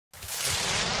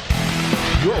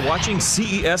You're watching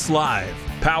CES Live,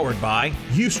 powered by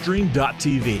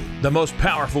Ustream.tv, the most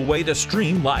powerful way to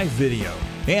stream live video,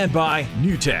 and by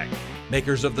NewTek,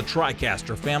 makers of the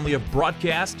TriCaster family of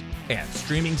broadcast and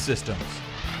streaming systems.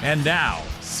 And now,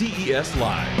 CES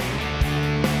Live.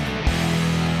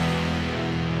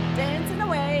 Dancing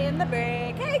away in the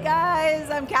break. Hey guys,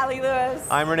 I'm Callie Lewis.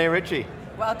 I'm Renee Ritchie.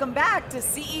 Welcome back to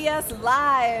CES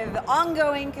Live,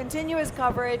 ongoing continuous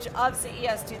coverage of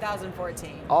CES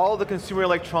 2014. All the consumer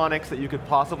electronics that you could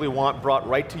possibly want brought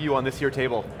right to you on this here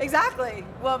table. Exactly.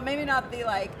 Well, maybe not the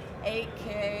like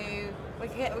 8K. We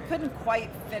couldn't quite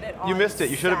fit it on. You missed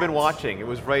it. You should have been watching. It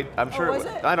was right. I'm sure. Oh, was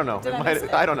it? I don't know. Did I miss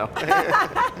it? I don't know.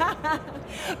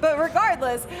 But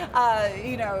regardless,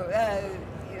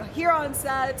 here on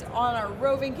set, on our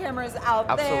roving cameras out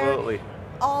there. Absolutely.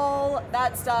 All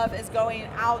that stuff is going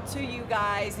out to you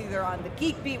guys, either on the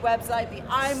Geek Beat website, the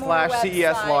iMore website.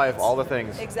 /CES Live, all the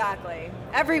things. Exactly.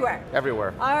 Everywhere.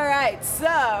 Everywhere. All right,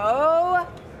 so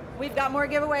we've got more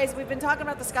giveaways. We've been talking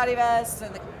about the Scotty Vest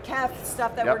and the KEF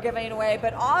stuff that we're giving away,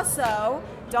 but also,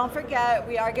 don't forget,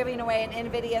 we are giving away an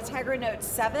NVIDIA Tegra Note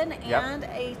 7 and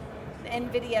a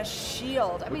NVIDIA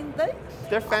Shield. I mean,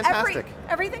 they're fantastic.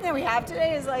 Everything that we have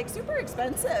today is like super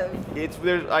expensive.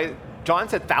 John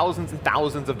said thousands and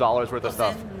thousands of dollars worth of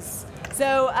stuff.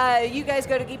 So you guys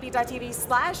go to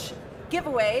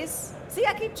geekbeat.tv/giveaways. See,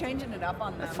 I keep changing it up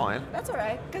on them. That's fine. That's all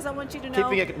right, because I want you to know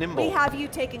keeping it nimble. We have you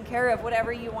taken care of.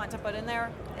 Whatever you want to put in there,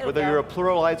 whether you're a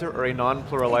pluralizer or a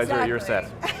non-pluralizer, you're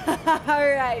set. All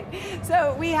right.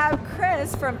 So we have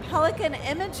Chris from Pelican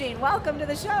Imaging. Welcome to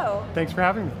the show. Thanks for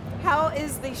having me. How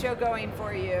is the show going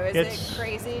for you? Is it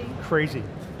crazy? Crazy.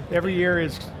 Every year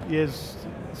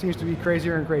seems to be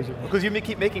crazier and crazier. Because you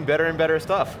keep making better and better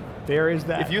stuff. There is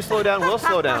that. If you slow down, we'll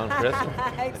slow down, Chris.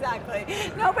 Exactly.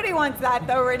 Nobody wants that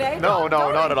though, Renee. No,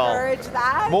 not at all. Encourage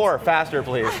that. More, faster,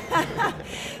 please.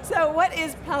 So what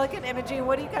is Pelican Imaging?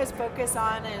 What do you guys focus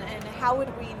on, and how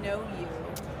would we know you?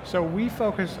 So we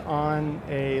focus on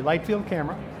a light field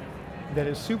camera that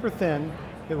is super thin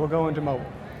that will go into mobile.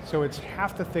 So it's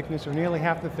half the thickness, or nearly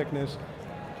half the thickness.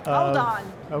 Hold on.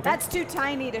 Okay. That's too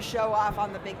tiny to show off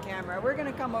on the big camera. We're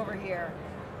going to come over here.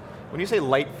 When you say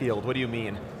light field, what do you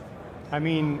mean? I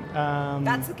mean...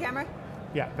 that's the camera?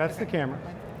 Yeah, that's the camera.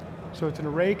 So it's an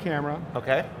array camera.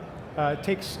 Okay. It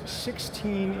takes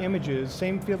 16 images,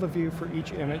 same field of view for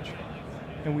each image,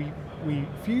 and we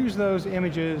fuse those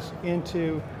images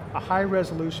into a high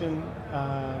resolution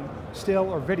still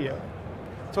or video.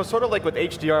 So it's sort of like with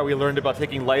HDR, we learned about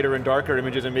taking lighter and darker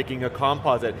images and making a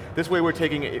composite. This way we're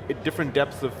taking different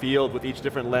depths of field with each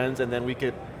different lens, and then we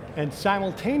could... And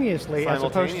simultaneously, as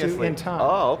opposed to in time.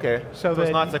 Oh, okay. So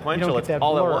it's not sequential, it's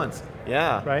all at once.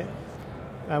 Yeah. Right?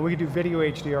 We could do video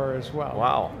HDR as well.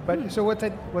 Wow. But so what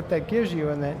that gives you,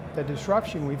 and the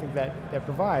disruption we think that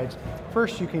provides,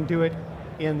 first you can do it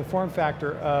in the form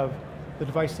factor of the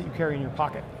device that you carry in your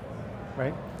pocket,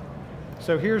 right?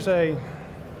 So here's I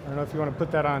don't know if you want to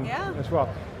put that on as well.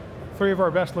 3 of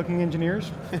our best looking engineers.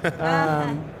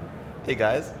 Hey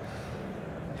guys.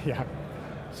 Yeah.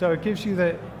 So it gives you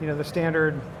the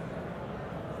standard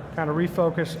kind of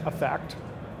refocus effect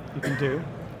you can do.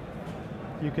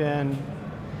 You can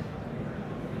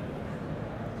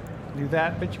do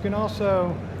that, but you can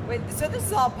also... Wait, so this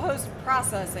is all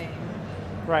post-processing?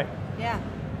 Right. Yeah.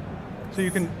 So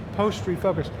you can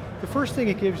post-refocus. The first thing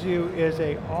it gives you is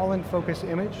a all-in-focus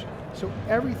image. So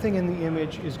everything in the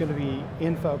image is going to be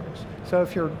in focus. So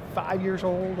if you're 5 years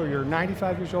old or you're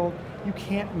 95 years old, you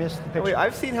can't miss the picture. Wait,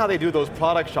 I've seen how they do those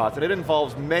product shots, and it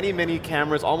involves many, many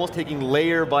cameras almost taking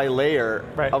layer by layer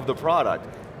of the product.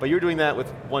 But you're doing that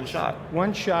with one shot.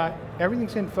 One shot,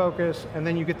 everything's in focus, and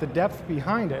then you get the depth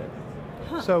behind it.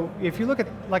 Huh. So if you look at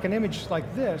like an image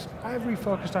like this, I've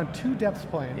refocused on 2 depth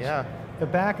planes. Yeah. The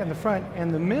back and the front,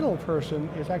 and the middle person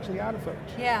is actually out of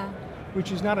focus. Yeah.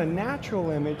 Which is not a natural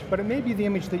image, but it may be the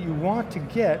image that you want to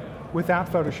get without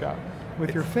Photoshop,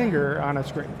 with your finger on a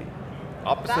screen.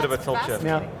 Opposite of a tilt shift.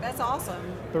 Now, that's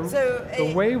awesome.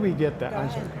 The way we get that, go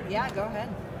ahead. Yeah, go ahead.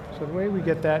 So the way we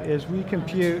get that is we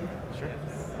compute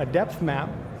a depth map.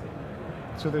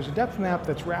 So there's a depth map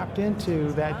that's wrapped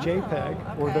into that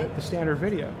JPEG or the standard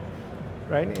video,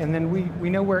 right? And then we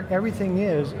know where everything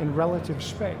is in relative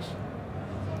space.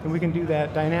 And we can do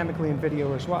that dynamically in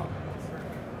video as well.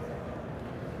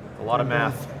 A lot of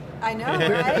math. I know,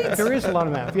 right? There is a lot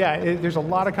of math. Yeah, there's a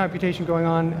lot of computation going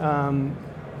on.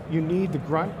 You need the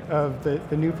grunt of the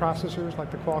new processors, like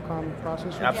the Qualcomm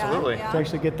processors, Absolutely. to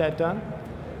actually get that done.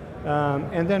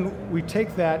 And then we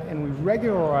take that and we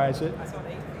regularize it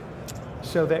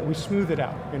so that we smooth it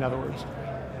out, in other words,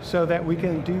 so that we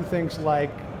can do things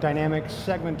like dynamic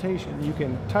segmentation. You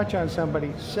can touch on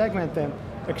somebody, segment them,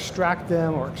 extract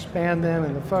them or expand them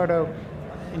in the photo,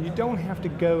 and you don't have to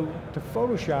go to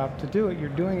Photoshop to do it. You're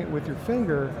doing it with your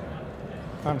finger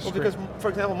on a screen. Because, for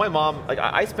example, my mom, like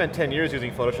I spent 10 years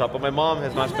using Photoshop, but my mom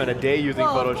has not spent a day using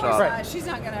Photoshop. Of course not. She's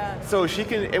not gonna. So she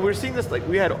can, and we're seeing this, like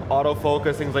we had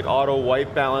autofocus, things like auto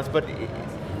white balance, but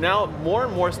now more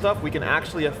and more stuff we can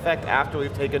actually affect after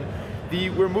we've taken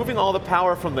we're moving all the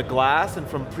power from the glass and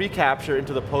from pre-capture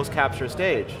into the post-capture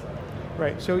stage.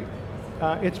 Right, so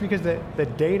it's because the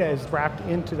data is wrapped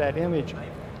into that image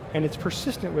and it's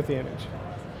persistent with the image.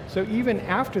 So even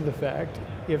after the fact,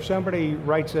 if somebody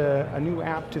writes a new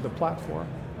app to the platform,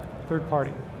 third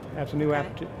party, adds a new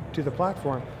app to the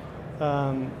platform,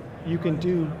 you can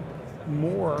do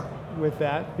more with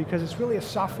that because it's really a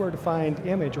software-defined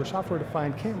image or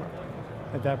software-defined camera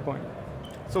at that point.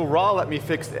 So RAW let me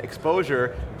fix the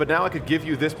exposure, but now I could give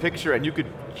you this picture and you could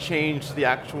change the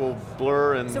actual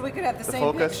blur and so we could have the same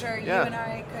focus. Picture, you and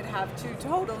I could have two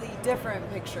totally different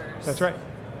pictures. That's right.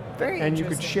 Very and you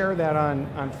could share that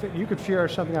you could share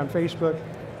something on Facebook,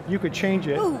 you could change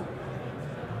it. Ooh.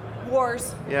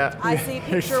 Wars. Yeah. I see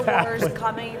picture wars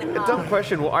coming up. Dumb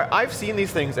question, well, I've seen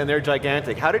these things and they're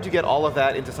gigantic. How did you get all of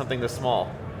that into something this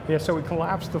small? Yeah, so we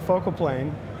collapsed the focal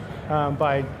plane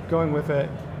by going with an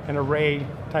array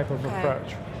type of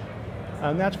approach.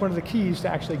 And that's one of the keys to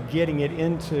actually getting it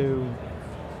into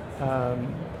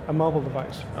a mobile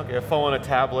device. Okay, a phone, a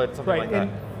tablet, something like that.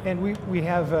 And we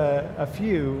have a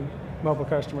few mobile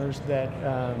customers that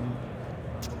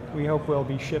we hope will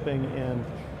be shipping in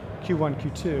Q1,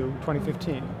 Q2,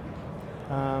 2015.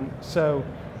 So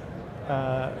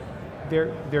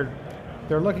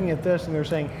they're looking at this and they're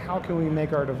saying, how can we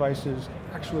make our devices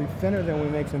actually thinner than we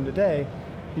make them today?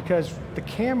 Because the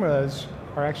cameras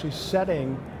are actually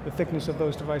setting the thickness of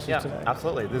those devices today.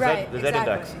 Absolutely. The Z exactly.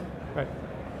 index. Right.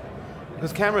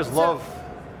 Because cameras love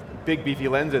big beefy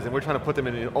lenses and we're trying to put them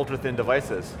in ultra thin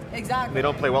devices. Exactly. And they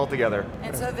don't play well together.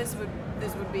 And so this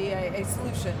would be a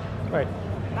solution. Right.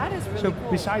 That is really so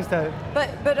cool. Besides that,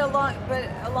 but along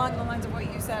the lines of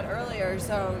what you said earlier,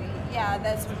 so yeah,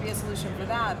 this would be a solution for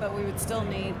that, but we would still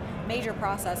need major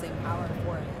processing power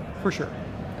for it. For sure.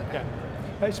 Okay.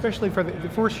 Yeah. Especially for the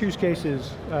first use case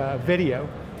is video,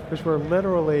 because we're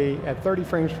literally at 30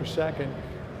 frames per second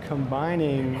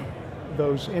combining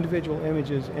those individual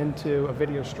images into a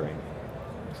video stream.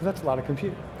 So that's a lot of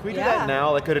compute. Can we do that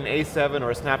now? Like could an A7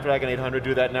 or a Snapdragon 800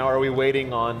 do that now, or are we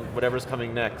waiting on whatever's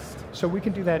coming next? So we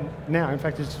can do that now. In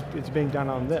fact, it's being done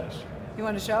on this. You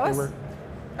want to show us?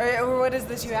 Or what is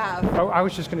this you have? Oh, I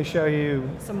was just going to show you.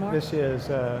 Some more? This is,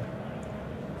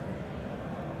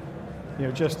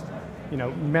 just,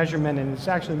 measurement, and it's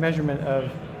actually measurement of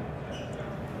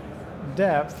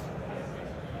depth.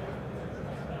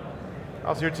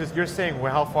 Oh, so you're saying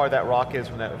how far that rock is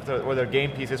from that, or the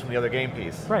game piece is from the other game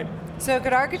piece. Right. So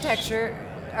could architects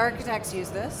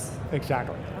use this?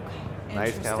 Exactly. Okay.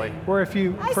 Nice, Kelly. Or if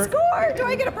you... I scored! Do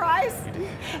I get a prize?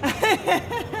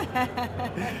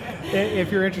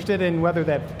 If you're interested in whether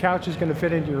that couch is going to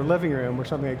fit into your living room or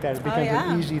something like that, it becomes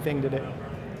an easy thing to do.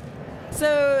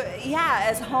 So yeah,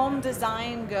 as home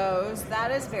design goes, that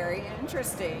is very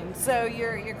interesting. So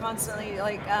you're constantly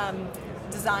like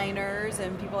designers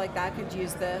and people like that could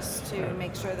use this to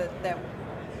make sure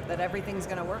that everything's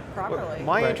going to work properly.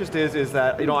 My interest is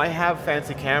that I have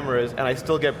fancy cameras and I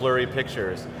still get blurry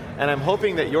pictures, and I'm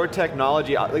hoping that your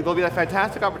technology, there'll be a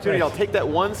fantastic opportunity. I'll take that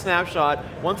one snapshot,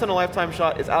 once in a lifetime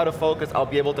shot, is out of focus. I'll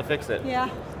be able to fix it. Yeah.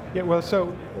 Yeah. Well,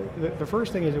 so the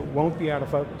first thing is it won't be out of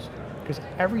focus, because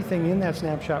everything in that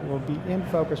snapshot will be in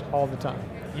focus all the time.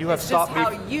 You have stopped me.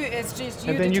 It's just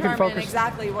you then you can determine focus.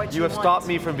 Exactly what you want. You have stopped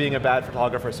me from being a bad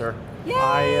photographer, sir. Yay!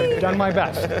 I have done my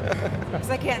best. Because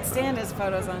I can't stand his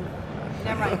photos on.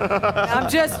 Never mind. I'm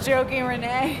just joking,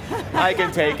 Renee. I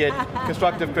can take it.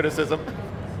 Constructive criticism.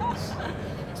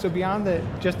 So beyond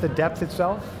just the depth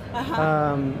itself,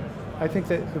 I think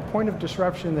that the point of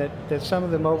disruption that some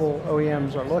of the mobile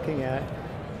OEMs are looking at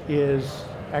is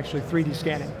actually 3D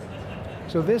scanning.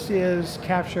 So this is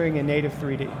capturing a native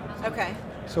 3D. Okay.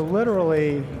 So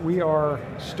literally, we are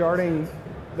starting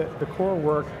the core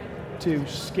work to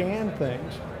scan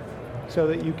things so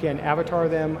that you can avatar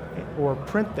them or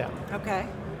print them. Okay.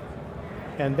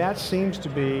 And that seems to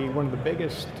be one of the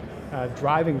biggest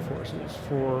driving forces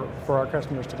for our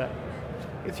customers today.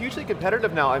 It's hugely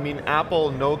competitive now. I mean,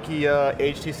 Apple, Nokia,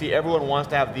 HTC, everyone wants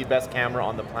to have the best camera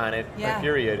on the planet,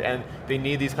 period. And they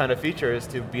need these kind of features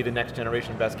to be the next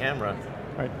generation best camera.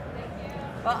 Right.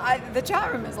 Well, the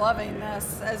chat room is loving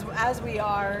this, as we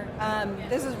are.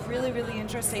 This is really, really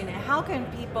interesting. How can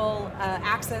people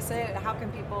access it? How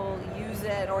can people use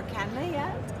it, or can they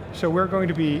yet? So we're going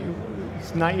to be,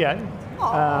 it's not yet.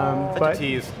 Such a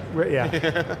tease.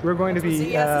 We're going to be CES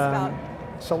is about.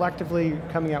 selectively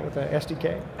coming out with a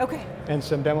SDK Okay. and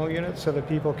some demo units so that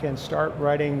people can start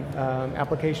writing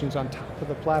applications on top of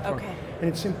the platform. Okay. And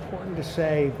it's important to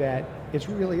say that it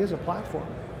really is a platform.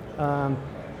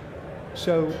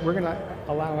 So we're going to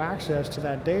allow access to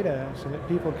that data so that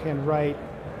people can write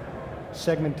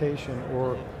segmentation,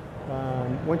 or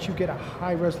once you get a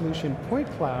high resolution point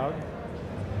cloud,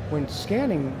 when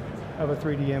scanning of a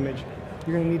 3D image,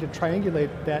 you're going to need to triangulate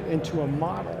that into a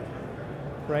model,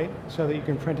 right? So that you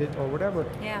can print it or whatever.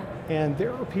 Yeah. And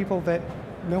there are people that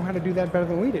know how to do that better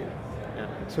than we do. Yeah.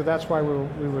 So that's why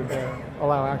we would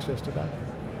allow access to that.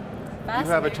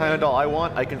 You have a China doll I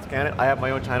want, I can scan it. I have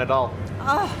my own China doll.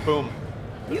 Oh, Boom.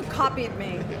 you copied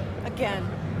me again.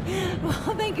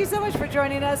 Well, thank you so much for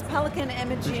joining us. Pelican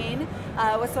Imaging.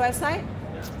 What's the website?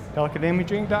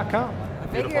 PelicanImaging.com.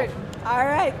 Figured. All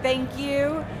right, thank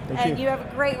you. Thank you. You have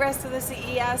a great rest of the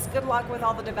CES. Good luck with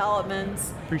all the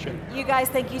developments. Appreciate it. You guys,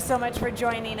 thank you so much for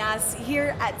joining us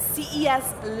here at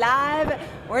CES Live.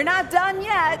 We're not done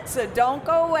yet, so don't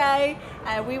go away.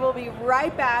 And we will be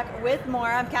right back with more.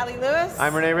 I'm Callie Lewis.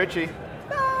 I'm Renee Ritchie.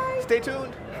 Bye. Stay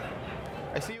tuned.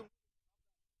 I see you.